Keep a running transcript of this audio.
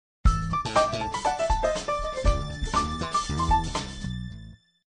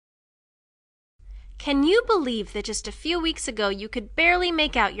Can you believe that just a few weeks ago you could barely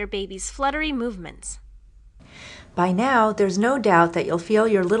make out your baby's fluttery movements? By now, there's no doubt that you'll feel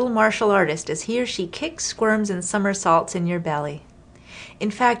your little martial artist as he or she kicks, squirms, and somersaults in your belly.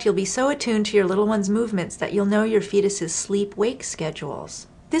 In fact, you'll be so attuned to your little one's movements that you'll know your fetus's sleep-wake schedules.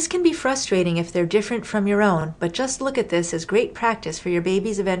 This can be frustrating if they're different from your own, but just look at this as great practice for your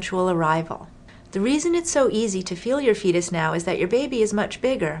baby's eventual arrival. The reason it's so easy to feel your fetus now is that your baby is much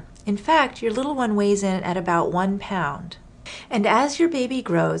bigger. In fact, your little one weighs in at about 1 pound. And as your baby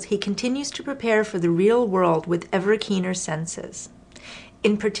grows, he continues to prepare for the real world with ever keener senses.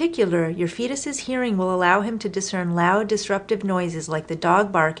 In particular, your fetus's hearing will allow him to discern loud, disruptive noises like the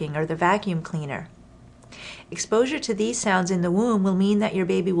dog barking or the vacuum cleaner. Exposure to these sounds in the womb will mean that your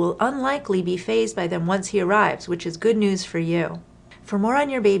baby will unlikely be fazed by them once he arrives, which is good news for you. For more on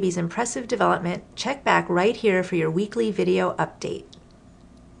your baby's impressive development, check back right here for your weekly video update.